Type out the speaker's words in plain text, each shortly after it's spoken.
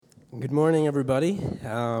Good morning, everybody.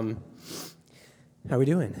 How we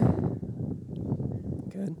doing?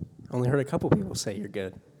 Good. Only heard a couple people say you're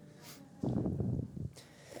good.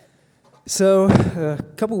 So, a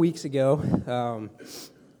couple weeks ago,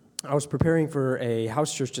 I was preparing for a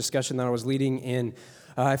house church discussion that I was leading, and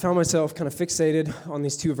I found myself kind of fixated on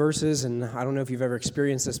these two verses, and I don't know if you've ever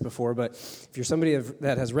experienced this before, but if you're somebody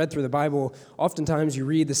that has read through the Bible, oftentimes you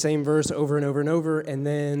read the same verse over and over and over, and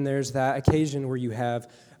then there's that occasion where you have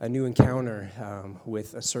a new encounter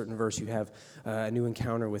with a certain verse. You have a new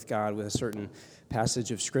encounter with God with a certain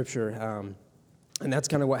passage of Scripture, and that's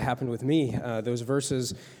kind of what happened with me. Those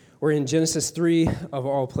verses were in Genesis 3 of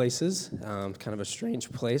all places, kind of a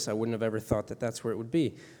strange place. I wouldn't have ever thought that that's where it would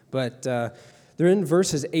be, but they're in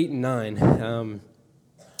verses 8 and 9.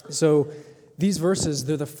 So these verses,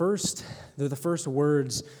 they're the first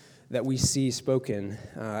words that we see spoken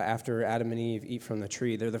after Adam and Eve eat from the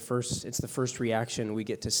tree. It's the first reaction we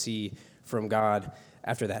get to see from God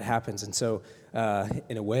after that happens. And so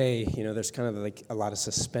in a way, there's kind of like a lot of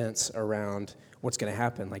suspense around what's going to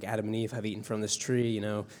happen. Like Adam and Eve have eaten from this tree,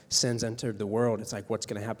 sin's entered the world. It's like, what's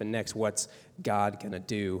going to happen next? What's God going to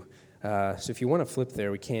do? So if you want to flip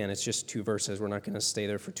there, we can. It's just two verses. We're not going to stay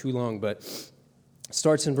there for too long, but it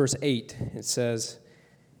starts in verse 8. It says,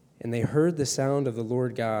 "And they heard the sound of the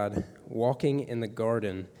Lord God walking in the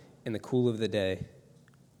garden in the cool of the day.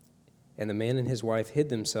 And the man and his wife hid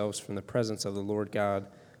themselves from the presence of the Lord God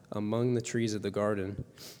among the trees of the garden.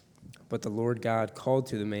 But the Lord God called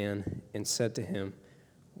to the man and said to him,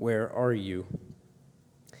 'Where are you?'"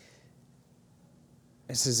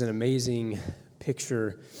 This is an amazing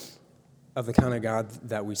picture of the kind of God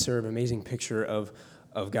that we serve, amazing picture of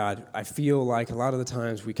God. I feel like a lot of the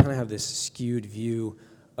times we kind of have this skewed view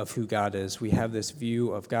of who God is. We have this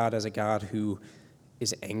view of God as a God who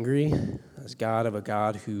is angry, as a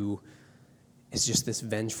God who is just this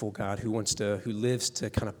vengeful God who lives to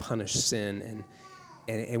kind of punish sin,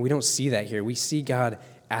 and we don't see that here. We see God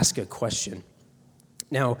ask a question.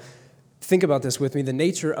 Now, think about this with me. The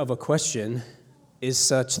nature of a question is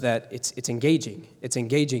such that it's engaging. It's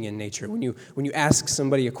engaging in nature. When you ask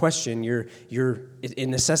somebody a question, it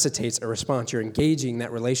necessitates a response. You're engaging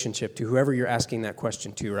that relationship to whoever you're asking that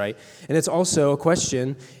question to, right? And it's also a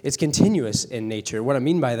question, it's continuous in nature. What I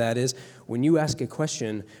mean by that is when you ask a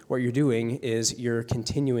question, what you're doing is you're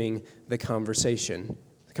continuing the conversation.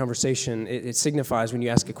 The conversation, it signifies when you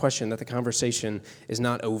ask a question that the conversation is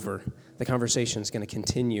not over. The conversation is going to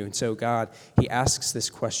continue. And so God, he asks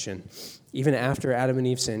this question. Even after Adam and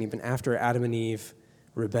Eve sin, even after Adam and Eve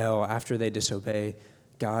rebel, after they disobey,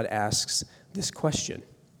 God asks this question.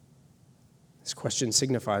 This question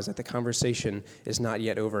signifies that the conversation is not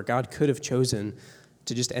yet over. God could have chosen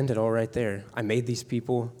to just end it all right there. I made these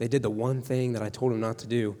people. They did the one thing that I told them not to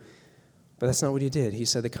do. But that's not what he did. He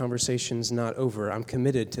said the conversation's not over. I'm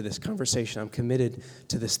committed to this conversation. I'm committed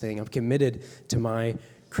to this thing. I'm committed to my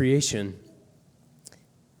creation.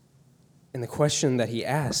 And the question that he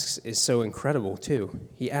asks is so incredible, too.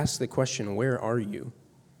 He asks the question, "Where are you?"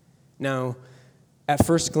 Now, at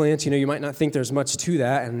first glance, you might not think there's much to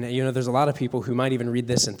that, and there's a lot of people who might even read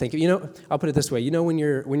this and think, I'll put it this way. When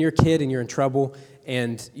you're a kid and you're in trouble,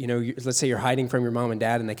 and let's say you're hiding from your mom and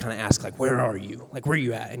dad, and they kind of ask, like, "Where are you? Like, where are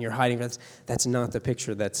you at?" And you're hiding. That's not the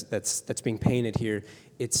picture that's being painted here.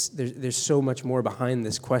 There's so much more behind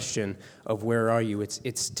this question of where are you.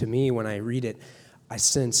 It's to me, when I read it, I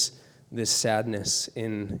sense this sadness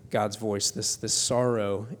in God's voice, this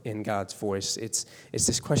sorrow in God's voice. It's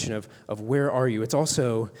this question of where are you? It's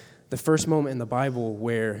also the first moment in the Bible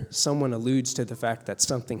where someone alludes to the fact that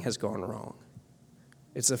something has gone wrong.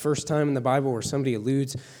 It's the first time in the Bible where somebody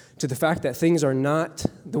alludes to the fact that things are not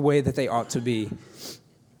the way that they ought to be.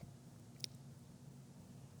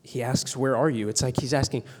 He asks, "Where are you?" It's like he's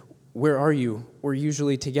asking, "Where are you? We're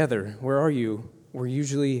usually together. Where are you? We're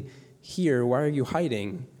usually here. Why are you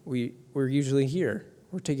hiding? We're usually here.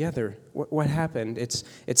 We're together. What happened?" It's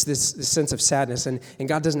this sense of sadness, and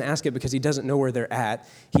God doesn't ask it because he doesn't know where they're at.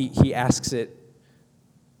 He asks it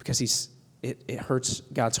because it hurts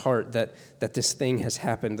God's heart that this thing has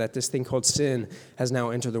happened, that this thing called sin has now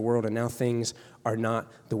entered the world, and now things are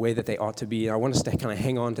not the way that they ought to be. And I want us to kind of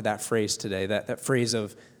hang on to that phrase today, that phrase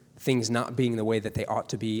of things not being the way that they ought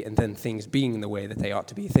to be, and then things being the way that they ought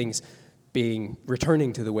to be, things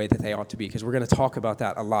returning to the way that they ought to be, because we're going to talk about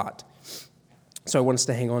that a lot. So I want us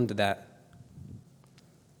to hang on to that.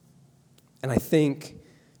 And I think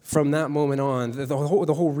from that moment on, the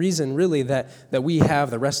whole reason really that we have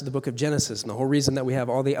the rest of the book of Genesis, and the whole reason that we have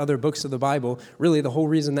all the other books of the Bible, really the whole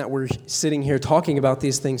reason that we're sitting here talking about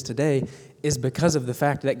these things today is because of the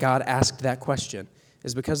fact that God asked that question,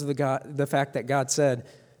 is because of the fact that God said,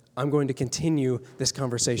 I'm going to continue this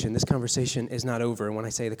conversation. This conversation is not over. And when I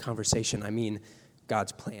say the conversation, I mean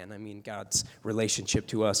God's plan. I mean God's relationship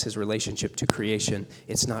to us, his relationship to creation.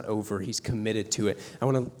 It's not over. He's committed to it. I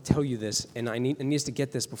want to tell you this, and it needs to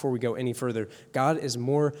get this before we go any further. God is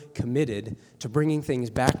more committed to bringing things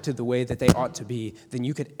back to the way that they ought to be than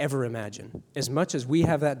you could ever imagine. As much as we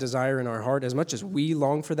have that desire in our heart, as much as we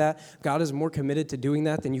long for that, God is more committed to doing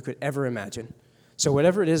that than you could ever imagine. So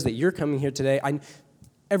whatever it is that you're coming here today,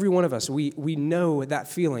 every one of us, we know that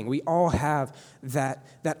feeling. We all have that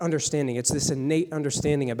understanding. It's this innate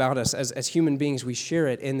understanding about us as human beings. We share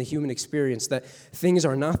it in the human experience that things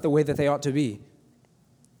are not the way that they ought to be.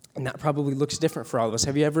 And that probably looks different for all of us.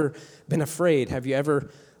 Have you ever been afraid? Have you ever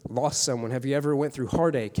lost someone? Have you ever went through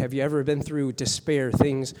heartache? Have you ever been through despair?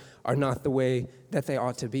 Things are not the way that they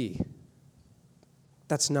ought to be.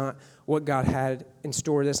 That's not what God had in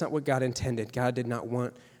store. That's not what God intended. God did not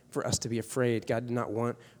want for us to be afraid. God did not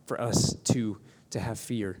want for us to have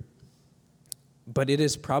fear. But it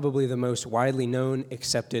is probably the most widely known,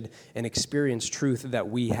 accepted, and experienced truth that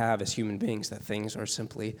we have as human beings, that things are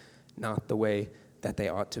simply not the way that they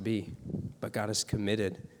ought to be. But God is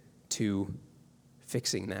committed to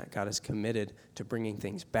fixing that. God is committed to bringing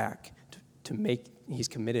things back. He's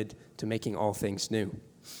committed to making all things new.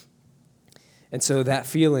 And so that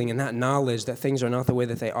feeling and that knowledge that things are not the way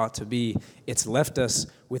that they ought to be, it's left us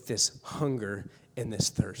with this hunger and this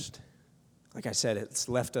thirst. Like I said, it's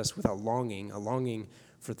left us with a longing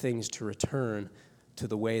for things to return to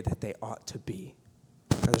the way that they ought to be.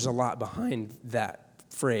 Now, there's a lot behind that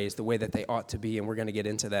phrase, the way that they ought to be, and we're going to get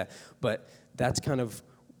into that. But that's kind of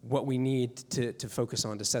what we need to focus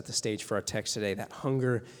on to set the stage for our text today, that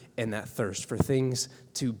hunger and that thirst for things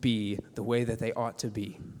to be the way that they ought to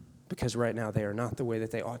be. Because right now they are not the way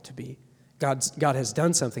that they ought to be. God has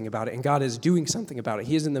done something about it, and God is doing something about it.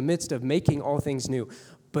 He is in the midst of making all things new.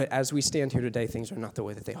 But as we stand here today, things are not the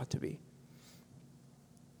way that they ought to be.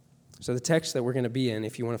 So the text that we're going to be in,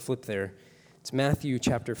 if you want to flip there, it's Matthew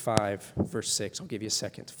chapter 5, verse 6. I'll give you a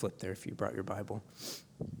second to flip there if you brought your Bible.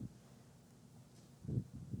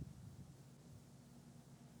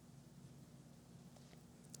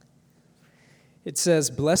 It says,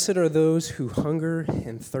 "Blessed are those who hunger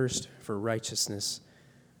and thirst for righteousness,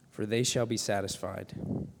 for they shall be satisfied."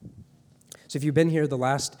 So if you've been here the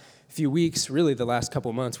last few weeks, really the last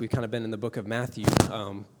couple months, we've kind of been in the book of Matthew,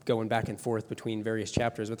 going back and forth between various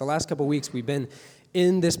chapters. But the last couple weeks, we've been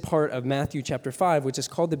in this part of Matthew chapter 5, which is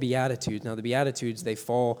called the Beatitudes. Now, the Beatitudes, they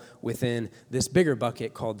fall within this bigger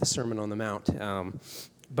bucket called the Sermon on the Mount.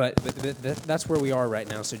 But that's where we are right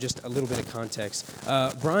now, so just a little bit of context.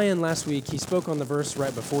 Brian, last week, he spoke on the verse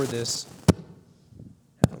right before this.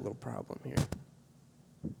 I have a little problem here.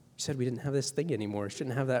 He said we didn't have this thing anymore.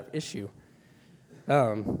 Shouldn't have that issue.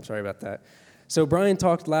 Sorry about that. So Brian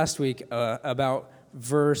talked last week about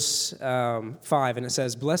verse 5, and it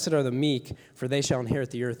says, "Blessed are the meek, for they shall inherit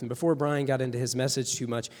the earth." And before Brian got into his message too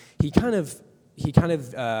much, he kind of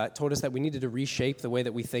told us that we needed to reshape the way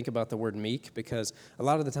that we think about the word meek, because a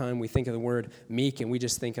lot of the time we think of the word meek and we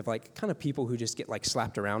just think of like kind of people who just get like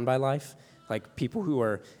slapped around by life, like people who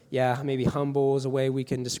are, maybe humble is a way we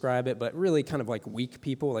can describe it, but really kind of like weak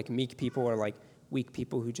people. Like meek people are like weak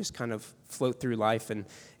people who just kind of float through life, and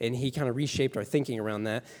he kind of reshaped our thinking around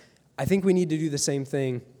that. I think we need to do the same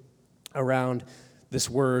thing around this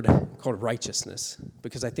word called righteousness,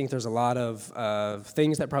 because I think there's a lot of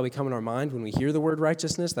things that probably come in our mind when we hear the word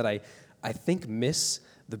righteousness that I think miss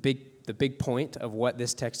the big point of what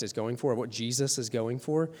this text is going for, what Jesus is going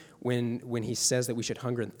for when he says that we should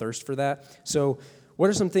hunger and thirst for that. So what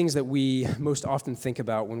are some things that we most often think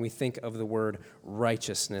about when we think of the word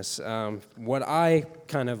righteousness?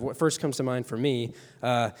 What first comes to mind for me,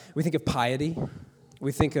 we think of piety,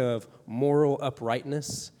 we think of moral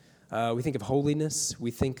uprightness, we think of holiness.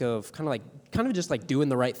 We think of kind of just like doing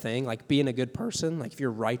the right thing, like being a good person. Like if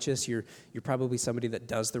you're righteous, you're probably somebody that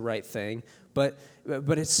does the right thing. But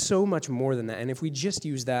it's so much more than that. And if we just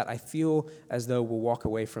use that, I feel as though we'll walk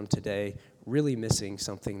away from today really missing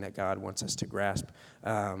something that God wants us to grasp.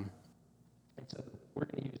 And so we're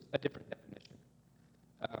going to use a different definition.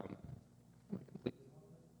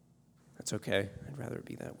 That's okay. I'd rather it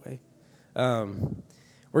be that way.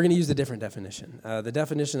 We're going to use a different definition. The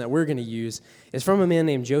definition that we're going to use is from a man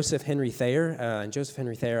named Joseph Henry Thayer. And Joseph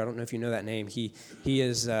Henry Thayer, I don't know if you know that name. He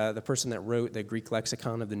is the person that wrote the Greek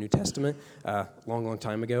lexicon of the New Testament long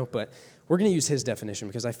time ago. But we're going to use his definition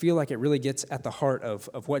because I feel like it really gets at the heart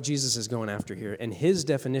of what Jesus is going after here. And his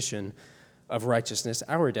definition of righteousness,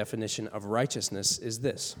 our definition of righteousness, is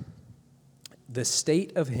this: the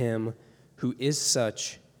state of him who is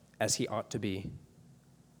such as he ought to be.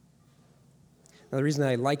 Now, the reason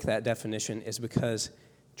I like that definition is because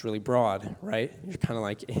it's really broad, right? You're kind of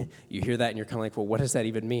like, you hear that and you're kind of like, well, what does that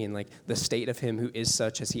even mean? Like, the state of him who is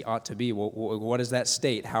such as he ought to be. Well, what is that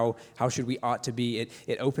state? How should we ought to be?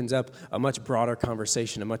 It opens up a much broader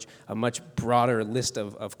conversation, a much broader list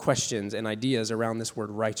of questions and ideas around this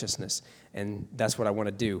word righteousness, and that's what I want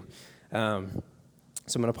to do. So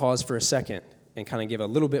I'm going to pause for a second and kind of give a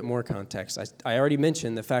little bit more context. I already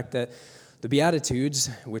mentioned the fact that the Beatitudes,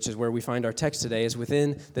 which is where we find our text today, is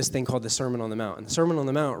within this thing called the Sermon on the Mount. And the Sermon on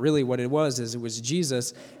the Mount, really what it was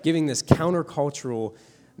Jesus giving this countercultural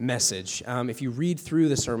message. If you read through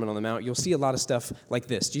the Sermon on the Mount, you'll see a lot of stuff like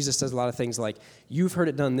this. Jesus says a lot of things like, you've heard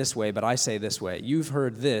it done this way, but I say this way. You've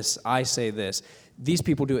heard this, I say this. These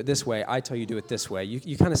people do it this way, I tell you do it this way.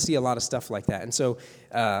 You kind of see a lot of stuff like that. And so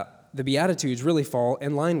the Beatitudes really fall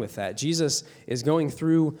in line with that. Jesus is going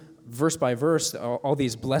through verse by verse, all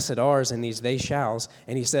these blessed are's and these they shalls,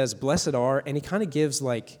 and he says, blessed are, and he kind of gives,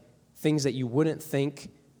 like, things that you wouldn't think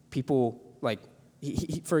people, like,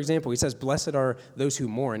 for example, he says, blessed are those who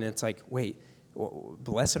mourn, and it's like, wait,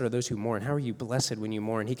 blessed are those who mourn. How are you blessed when you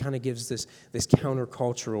mourn? He kind of gives this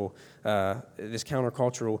countercultural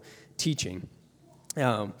teaching.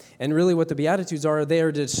 And really what the Beatitudes are, they are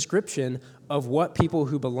a description of what people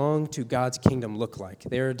who belong to God's kingdom look like.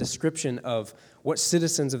 They're a description of what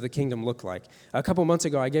citizens of the kingdom look like. A couple months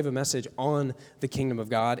ago, I gave a message on the kingdom of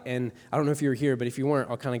God, and I don't know if you were here, but if you weren't,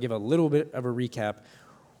 I'll kind of give a little bit of a recap.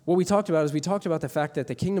 What we talked about is we talked about the fact that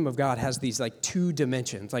the kingdom of God has these, like, two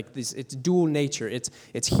dimensions, like this, it's dual nature.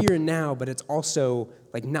 It's here and now, but it's also,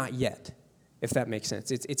 like, not yet, if that makes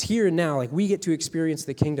sense. It's here and now. Like, we get to experience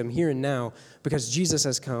the kingdom here and now because Jesus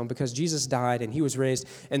has come, because Jesus died and he was raised,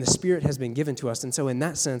 and the Spirit has been given to us. And so in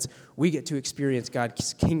that sense, we get to experience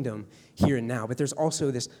God's kingdom here and now. But there's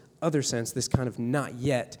also this other sense, this kind of not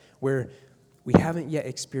yet, where we haven't yet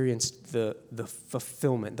experienced the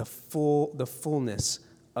fulfillment, the fullness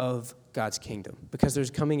of God's kingdom. Because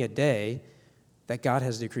there's coming a day that God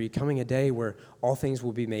has decreed, coming a day where all things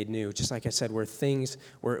will be made new. Just like I said, where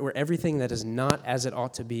everything that is not as it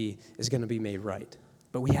ought to be is going to be made right.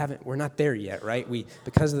 But we're not there yet, right?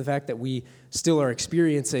 Because of the fact that we still are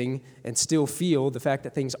experiencing and still feel the fact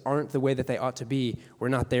that things aren't the way that they ought to be, we're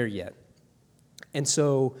not there yet. And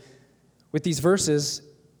so with these verses,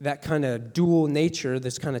 that kind of dual nature,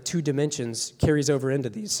 this kind of two dimensions carries over into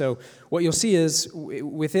these. So what you'll see is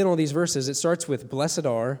within all these verses, it starts with blessed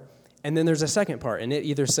are, and then there's a second part, and it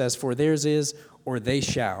either says, for theirs is, or they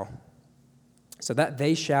shall. So that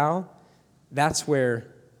they shall, that's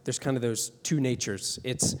where there's kind of those two natures.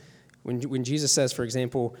 It's when Jesus says, for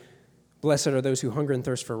example, blessed are those who hunger and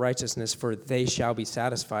thirst for righteousness, for they shall be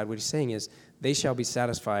satisfied. What he's saying is, they shall be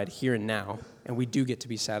satisfied here and now, and we do get to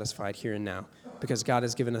be satisfied here and now, because God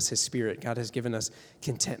has given us his Spirit. God has given us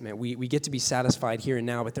contentment. We get to be satisfied here and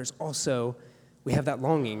now, but there's also, we have that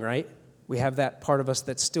longing, right? We have that part of us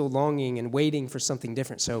that's still longing and waiting for something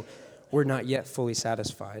different, so we're not yet fully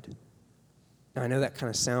satisfied. Now, I know that kind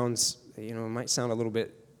of sounds, it might sound a little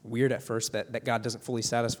bit weird at first that God doesn't fully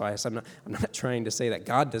satisfy us. I'm not trying to say that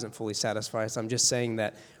God doesn't fully satisfy us. I'm just saying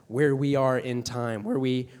that where we are in time, where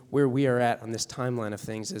we are at on this timeline of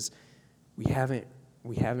things is we haven't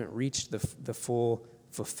reached the full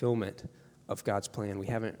fulfillment of God's plan. We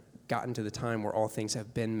haven't gotten to the time where all things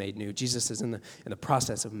have been made new. Jesus is in the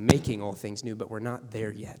process of making all things new, but we're not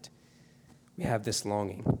there yet. We have this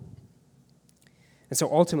longing. And so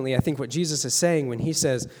ultimately, I think what Jesus is saying when he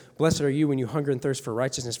says, blessed are you when you hunger and thirst for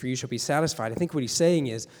righteousness, for you shall be satisfied, I think what he's saying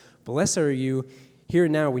is, blessed are you here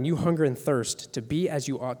and now when you hunger and thirst to be as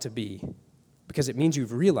you ought to be, because it means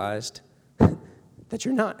you've realized that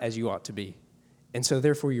you're not as you ought to be. And so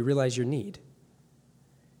therefore you realize your need.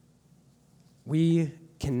 We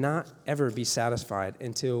cannot ever be satisfied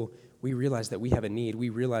until we realize that we have a need. We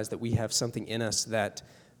realize that we have something in us that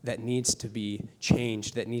needs to be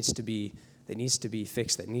changed, that needs to be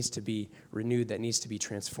fixed, that needs to be renewed, that needs to be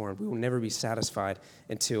transformed. We will never be satisfied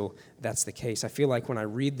until that's the case. I feel like when I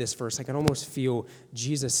read this verse, I can almost feel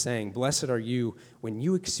Jesus saying, blessed are you when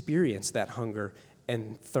you experience that hunger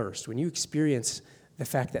and thirst, when you experience the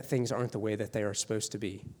fact that things aren't the way that they are supposed to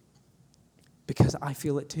be. Because I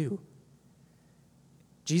feel it too.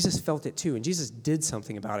 Jesus felt it too, and Jesus did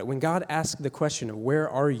something about it. When God asked the question of where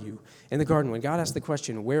are you in the garden, when God asked the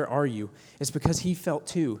question, where are you, it's because he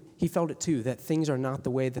felt it too, that things are not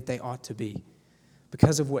the way that they ought to be.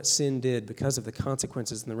 Because of what sin did, because of the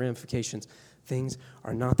consequences and the ramifications, things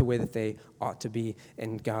are not the way that they ought to be,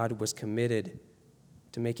 and God was committed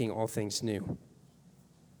to making all things new.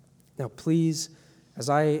 Now, please, as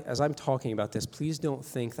I'm talking about this, please don't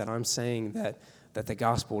think that I'm saying that the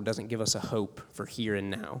gospel doesn't give us a hope for here and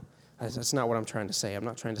now. That's not what I'm trying to say. I'm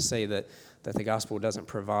not trying to say that the gospel doesn't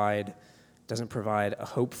provide a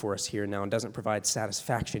hope for us here now and doesn't provide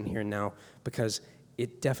satisfaction here now, because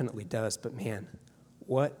it definitely does. But man,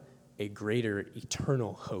 what a greater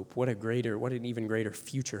eternal hope, what an even greater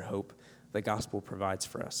future hope the gospel provides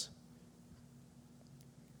for us.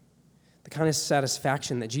 The kind of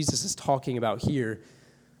satisfaction that Jesus is talking about here,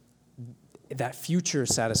 that future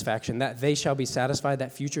satisfaction, that they shall be satisfied,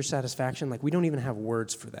 that future satisfaction, like we don't even have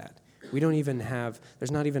words for that.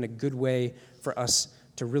 There's not even a good way for us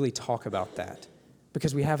to really talk about that,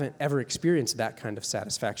 because we haven't ever experienced that kind of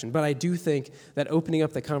satisfaction. But I do think that opening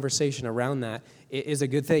up the conversation around that is a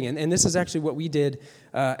good thing. And this is actually what we did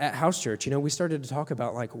at House Church. We started to talk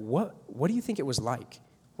about, like, what do you think it was like?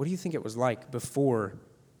 What do you think it was like before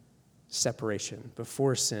separation,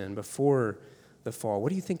 before sin, before the fall? What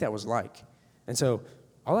do you think that was like? And so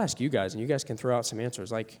I'll ask you guys, and you guys can throw out some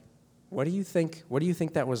answers. Like, what do you think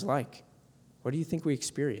that was like? What do you think we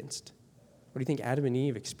experienced? What do you think Adam and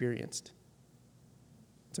Eve experienced?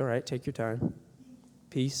 It's all right. Take your time.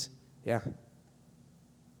 Peace. Yeah.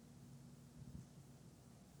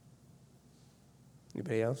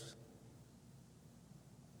 Anybody else?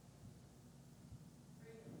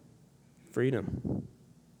 Freedom.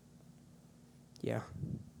 Yeah.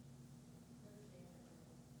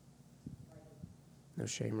 No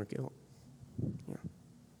shame or guilt. Yeah.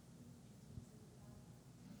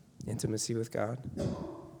 Intimacy with God.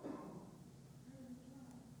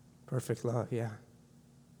 Perfect love, yeah.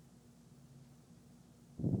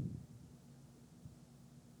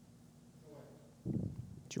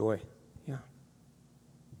 Joy, yeah.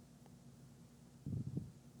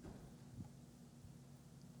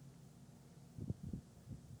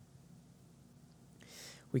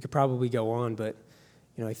 We could probably go on, but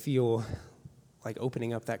I feel like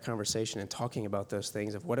opening up that conversation and talking about those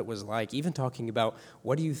things of what it was like, even talking about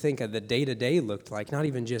what do you think of the day-to-day looked like, not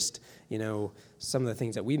even just, some of the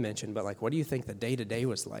things that we mentioned, but like, what do you think the day-to-day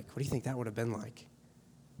was like? What do you think that would have been like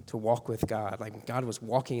to walk with God? Like, God was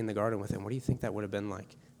walking in the garden with him. What do you think that would have been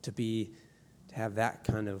like to have that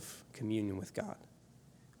kind of communion with God?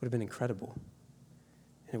 It would have been incredible.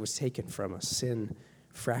 And it was taken from us. Sin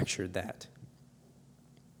fractured that.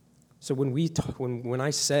 So when I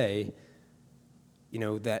say,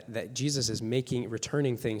 that Jesus is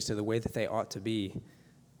returning things to the way that they ought to be,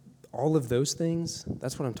 all of those things,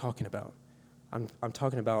 that's what I'm talking about. I'm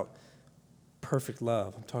talking about perfect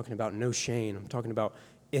love. I'm talking about no shame. I'm talking about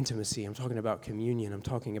intimacy. I'm talking about communion. I'm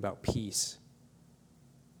talking about peace.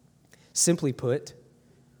 Simply put,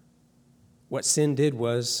 what sin did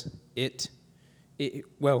was take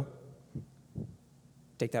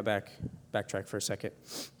that back, backtrack for a second.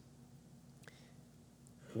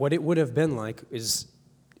 What it would have been like is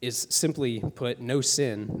simply put, no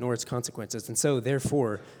sin nor its consequences. And so,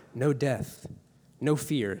 therefore, no death, no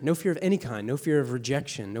fear of any kind, no fear of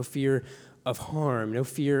rejection, no fear of harm, no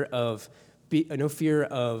fear of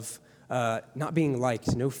not being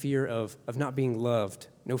liked, no fear of not being loved,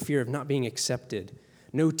 no fear of not being accepted,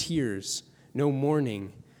 no tears, no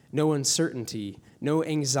mourning, no uncertainty, no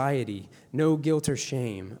anxiety, no guilt or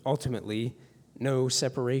shame, ultimately, no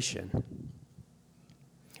separation.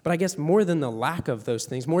 But I guess more than the lack of those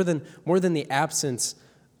things, more than the absence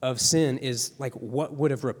of sin is like what would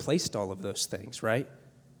have replaced all of those things, right?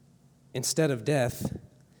 Instead of death,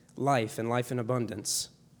 life and life in abundance.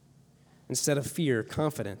 Instead of fear,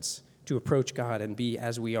 confidence to approach God and be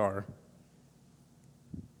as we are.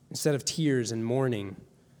 Instead of tears and mourning,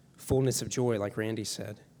 fullness of joy, like Randy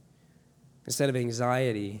said. Instead of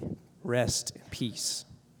anxiety, rest and peace.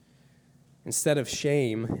 Instead of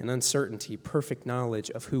shame and uncertainty, perfect knowledge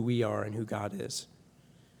of who we are and who God is.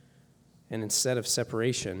 And instead of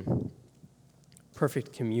separation,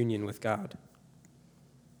 perfect communion with God.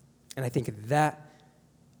 And I think that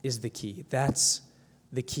is the key. That's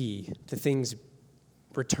the key to things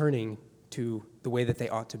returning to the way that they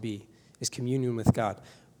ought to be, is communion with God.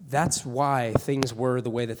 That's why things were the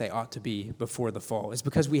way that they ought to be before the fall. It's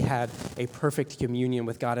because we had a perfect communion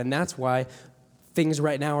with God. And that's why things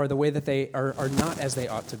right now are the way that they are not as they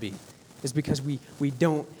ought to be, is because we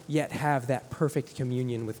don't yet have that perfect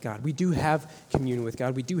communion with God. We do have communion with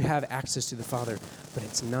God. We do have access to the Father, but it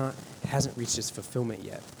hasn't reached its fulfillment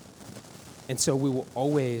yet. And so we will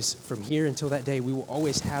always, from here until that day, we will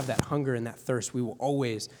always have that hunger and that thirst. We will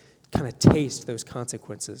always kind of taste those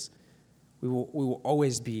consequences. We will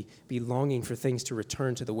always be longing for things to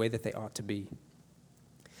return to the way that they ought to be.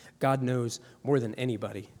 God knows more than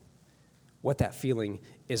anybody what that feeling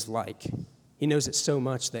is like. He knows it so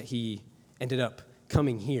much that he ended up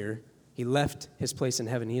coming here. He left his place in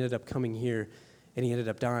heaven. He ended up coming here, and he ended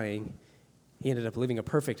up dying He ended up living a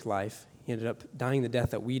perfect life. He ended up dying the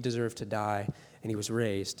death that we deserve to die, and he was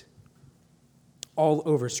raised. All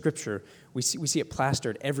over Scripture, we see it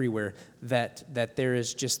plastered everywhere that there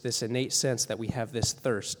is just this innate sense that we have this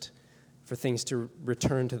thirst for things to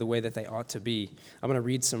return to the way that they ought to be. I'm going to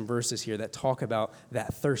read some verses here that talk about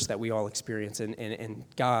that thirst that we all experience and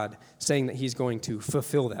God saying that he's going to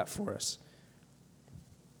fulfill that for us.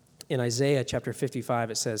 In Isaiah chapter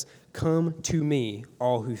 55, it says, "Come to me,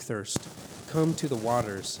 all who thirst. Come to the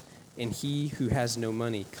waters, and he who has no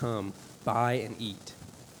money, come, buy and eat."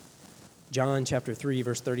 John chapter 3,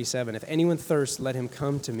 verse 37, "If anyone thirsts, let him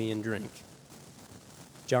come to me and drink."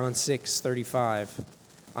 John 6:35,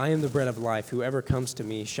 "I am the bread of life. Whoever comes to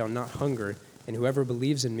me shall not hunger, and whoever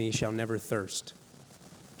believes in me shall never thirst."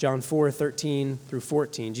 John 4:13 through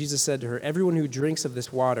 14, Jesus said to her, "Everyone who drinks of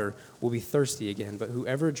this water will be thirsty again, but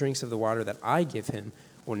whoever drinks of the water that I give him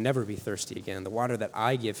will never be thirsty again. The water that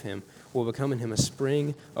I give him will become in him a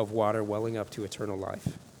spring of water welling up to eternal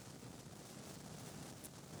life."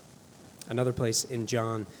 Another place in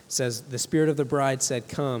John says, "The Spirit of the bride said,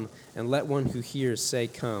 'Come,' and let one who hears say,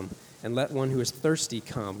 'Come.' And let one who is thirsty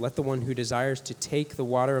come. Let the one who desires to take the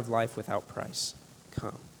water of life without price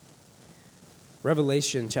come."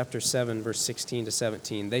 Revelation chapter 7, verse 16 to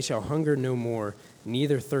 17, "They shall hunger no more,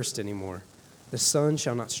 neither thirst any more. The sun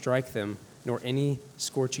shall not strike them, nor any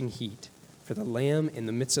scorching heat. For the Lamb in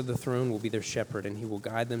the midst of the throne will be their shepherd, and he will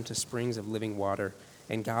guide them to springs of living water,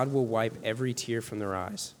 and God will wipe every tear from their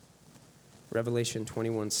eyes." Revelation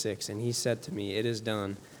 21:6, "And he said to me, 'It is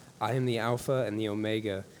done. I am the Alpha and the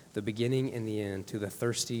Omega, the beginning and the end. To the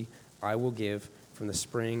thirsty I will give from the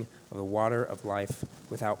spring of the water of life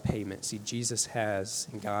without payment.'" See, Jesus has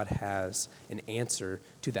and God has an answer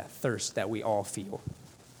to that thirst that we all feel.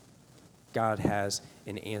 God has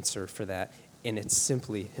an answer for that, and it's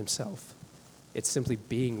simply himself. It's simply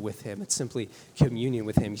being with him. It's simply communion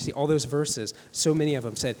with him. You see, all those verses, so many of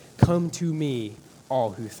them said, "Come to me,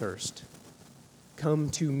 all who thirst.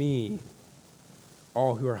 Come to me,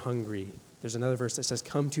 all who are hungry." There's another verse that says,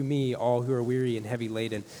 "Come to me, all who are weary and heavy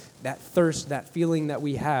laden." That thirst, that feeling that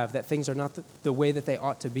we have, that things are not the way that they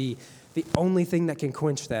ought to be, the only thing that can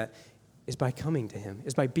quench that is by coming to him,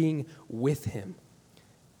 is by being with him.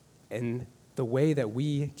 And the way that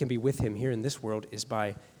we can be with him here in this world is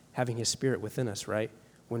by having his Spirit within us, right?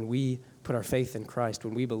 When we put our faith in Christ,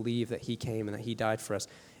 when we believe that he came and that he died for us,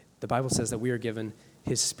 the Bible says that we are given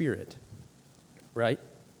his Spirit, right?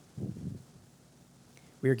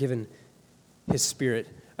 We are given his Spirit.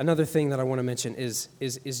 Another thing that I want to mention is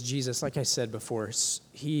Jesus. Like I said before,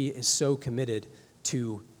 he is so committed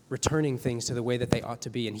to returning things to the way that they ought to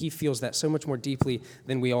be, and he feels that so much more deeply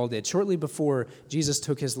than we all did. Shortly before Jesus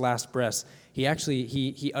took his last breath, he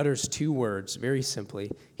utters two words very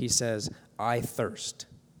simply. He says, "I thirst."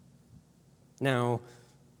 Now,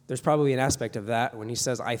 there's probably an aspect of that when he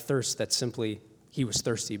says, "I thirst," that's simply he was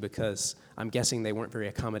thirsty, because I'm guessing they weren't very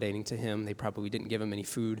accommodating to him. They probably didn't give him any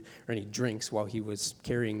food or any drinks while he was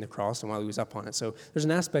carrying the cross and while he was up on it. So there's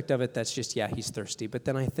an aspect of it that's just, yeah, he's thirsty. But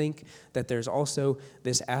then I think that there's also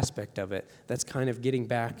this aspect of it that's kind of getting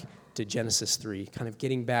back to Genesis 3, kind of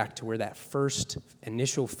getting back to where that first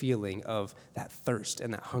initial feeling of that thirst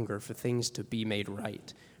and that hunger for things to be made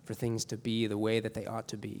right, for things to be the way that they ought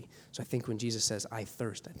to be. So I think when Jesus says, "I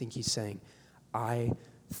thirst," I think he's saying, I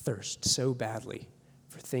thirst so badly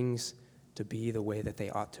for things to be the way that they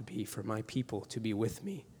ought to be, for my people to be with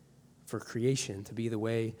me, for creation to be the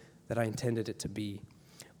way that I intended it to be.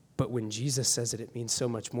 But when Jesus says it, it means so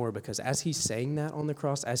much more, because as he's saying that on the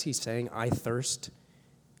cross, as he's saying, "I thirst,"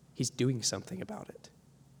 he's doing something about it.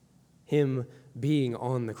 Him being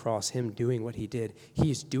on the cross, him doing what he did,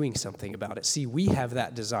 he's doing something about it. See, we have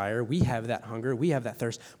that desire, we have that hunger, we have that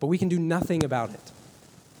thirst, but we can do nothing about it.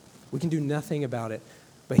 We can do nothing about it,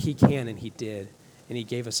 but he can, and he did. And he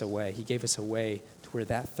gave us a way. He gave us a way to where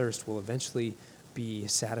that thirst will eventually be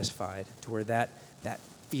satisfied, to where that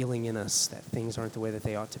feeling in us that things aren't the way that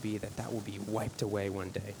they ought to be, that will be wiped away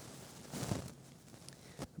one day.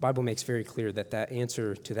 The Bible makes very clear that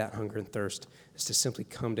answer to that hunger and thirst is to simply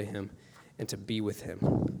come to him and to be with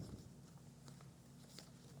him.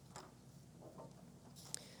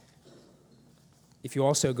 If you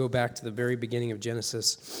also go back to the very beginning of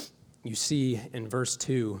Genesis, you see in verse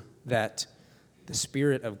 2 that the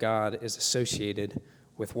Spirit of God is associated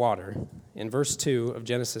with water. In verse 2 of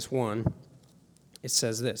Genesis 1, it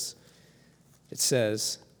says this. It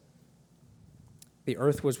says, "The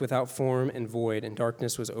earth was without form and void, and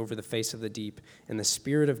darkness was over the face of the deep, and the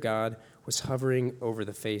Spirit of God was hovering over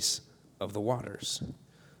the face of the waters."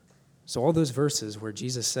 So all those verses where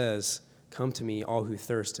Jesus says, "Come to me, all who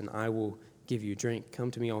thirst, and I will give you drink.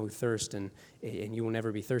 Come to me, all who thirst, and you will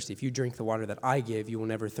never be thirsty. If you drink the water that I give, you will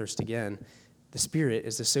never thirst again. The Spirit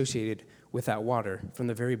is associated with that water from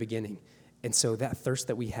the very beginning. And so that thirst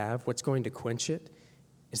that we have, what's going to quench it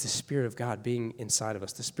is the Spirit of God being inside of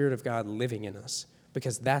us, the Spirit of God living in us.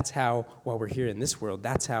 Because that's how, while we're here in this world,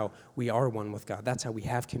 that's how we are one with God. That's how we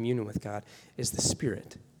have communion with God, is the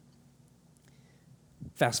Spirit.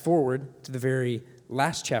 Fast forward to the very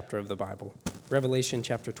last chapter of the Bible, Revelation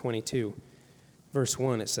chapter 22, verse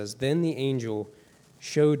 1. It says, "Then the angel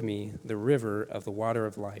showed me the river of the water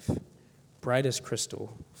of life, bright as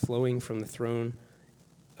crystal, flowing from the throne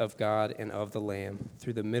of God and of the Lamb,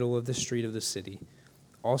 through the middle of the street of the city.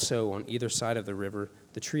 Also on either side of the river,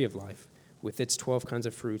 the tree of life, with its 12 kinds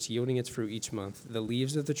of fruits, yielding its fruit each month. The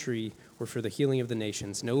leaves of the tree were for the healing of the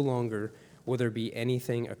nations. No longer will there be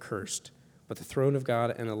anything accursed, but the throne of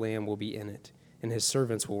God and the Lamb will be in it, and his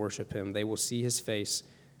servants will worship him. They will see his face,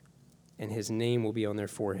 and his name will be on their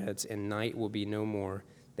foreheads, and night will be no more.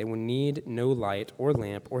 They will need no light or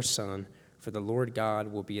lamp or sun, for the Lord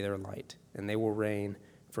God will be their light, and they will reign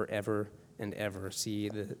forever and ever." See,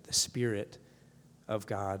 the Spirit of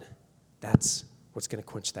God, that's what's going to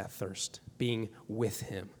quench that thirst. Being with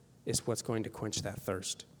him is what's going to quench that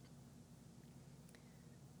thirst.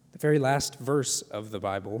 The very last verse of the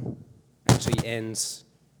Bible actually ends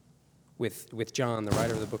with John, the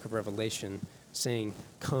writer of the book of Revelation, saying,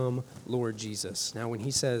 "Come, Lord Jesus." Now, when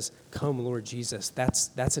he says, "Come, Lord Jesus,"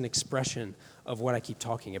 that's an expression of what I keep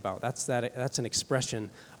talking about. That's an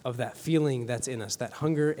expression of that feeling that's in us, that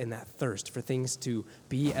hunger and that thirst for things to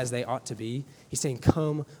be as they ought to be. He's saying,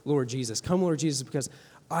 "Come, Lord Jesus. Come, Lord Jesus, because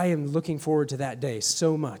I am looking forward to that day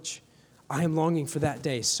so much. I am longing for that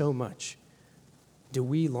day so much." Do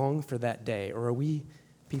we long for that day, or are we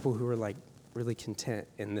people who are like really content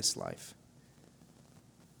in this life?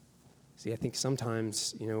 See, I think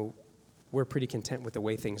sometimes, we're pretty content with the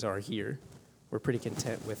way things are here. We're pretty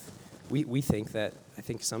content with, we think that, I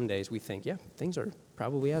think some days we think, yeah, things are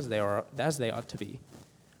probably as they ought to be.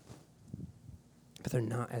 But they're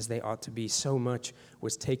not as they ought to be. So much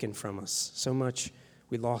was taken from us.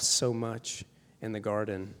 We lost so much in the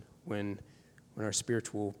garden when our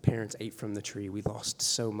spiritual parents ate from the tree. We lost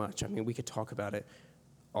so much. I mean, we could talk about it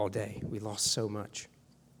all day. We lost so much.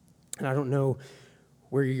 And I don't know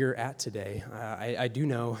where you're at today. I do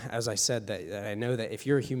know, as I said, that I know that if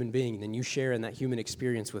you're a human being, then you share in that human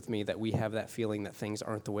experience with me, that we have that feeling that things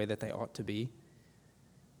aren't the way that they ought to be.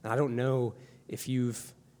 And I don't know if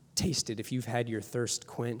you've had your thirst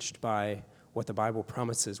quenched by what the Bible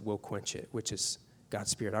promises will quench it, which is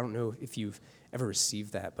God's Spirit. I don't know if you've ever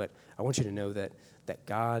received that, but I want you to know that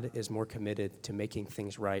God is more committed to making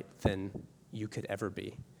things right than you could ever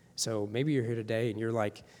be. So maybe you're here today and you're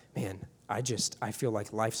like, man, I feel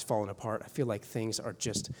like life's falling apart. I feel like things are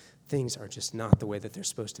just not the way that they're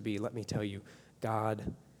supposed to be. Let me tell you,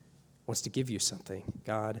 God wants to give you something.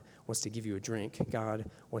 God wants to give you a drink. God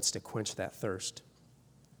wants to quench that thirst.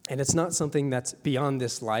 And it's not something that's beyond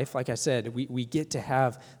this life. Like I said, we get to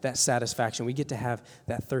have that satisfaction. We get to have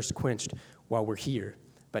that thirst quenched while we're here,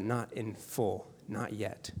 but not in full, not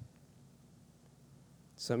yet.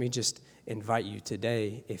 So let me just invite you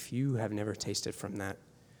today, if you have never tasted from that,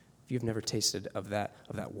 if you've never tasted of that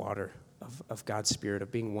water, of God's Spirit,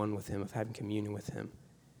 of being one with him, of having communion with him,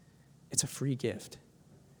 it's a free gift.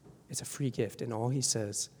 It's a free gift, and all he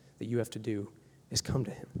says that you have to do is come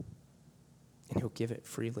to him, and he'll give it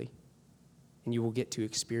freely, and you will get to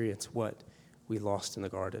experience what we lost in the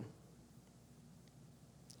garden.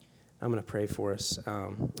 I'm going to pray for us,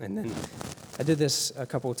 and then I did this a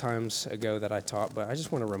couple of times ago that I taught, but I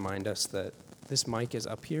just want to remind us that this mic is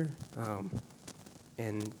up here,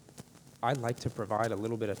 and I'd like to provide a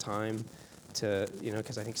little bit of time to,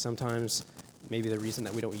 because I think sometimes maybe the reason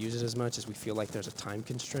that we don't use it as much is we feel like there's a time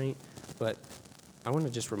constraint, but I want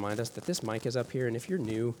to just remind us that this mic is up here, and if you're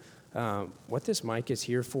new, what this mic is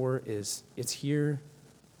here for is it's here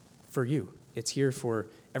for you. It's here for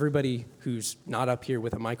everybody who's not up here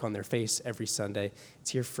with a mic on their face every Sunday.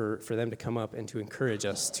 It's here for them to come up and to encourage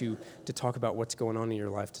us, to talk about what's going on in your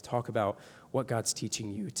life, to talk about what God's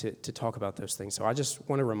teaching you, to talk about those things. So I just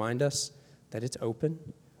want to remind us that it's open.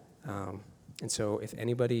 And so if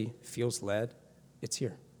anybody feels led, it's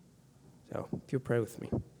here. So if you'll pray with me.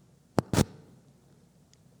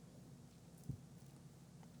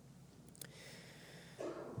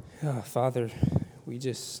 Father, we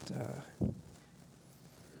just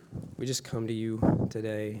come to you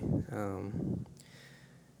today,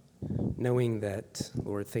 knowing that,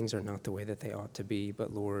 Lord, things are not the way that they ought to be,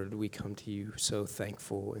 but Lord, we come to you so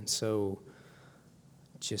thankful and so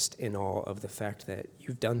just in awe of the fact that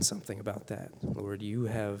you've done something about that. Lord, you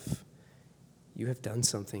have you have done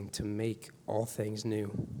something to make all things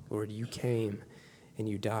new. Lord, you came and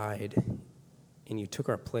you died and you took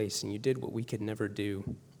our place and you did what we could never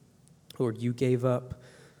do. Lord, you gave up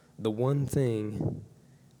the one thing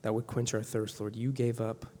that would quench our thirst. Lord, you gave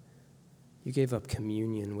up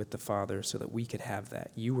communion with the Father so that we could have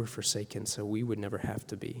that. You were forsaken so we would never have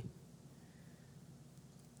to be.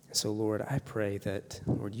 So, Lord, I pray that,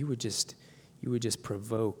 Lord, you would just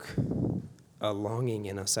provoke a longing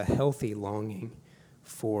in us, a healthy longing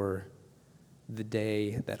for the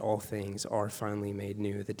day that all things are finally made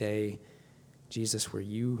new, the day, Jesus, where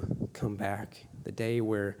you come back, the day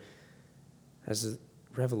where, as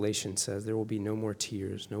Revelation says, there will be no more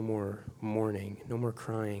tears, no more mourning, no more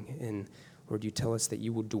crying. And Lord, you tell us that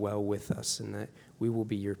you will dwell with us and that we will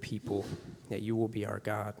be your people, that you will be our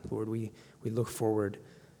God. Lord, we look forward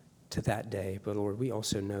to that day. But Lord, we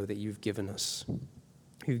also know that you've given us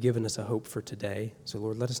a hope for today. So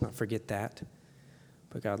Lord, let us not forget that.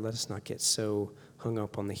 But God, let us not get so hung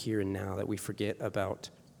up on the here and now that we forget about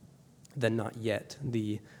the not yet,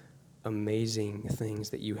 the amazing things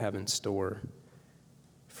that you have in store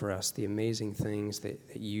for us, the amazing things that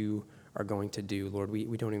you are going to do. Lord, we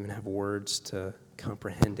don't even have words to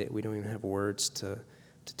comprehend it. We don't even have words to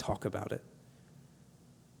talk about it.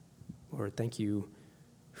 Lord, thank you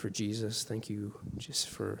for Jesus. Thank you just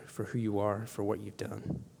for who you are, for what you've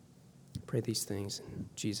done. I pray these things in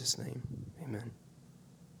Jesus' name. Amen.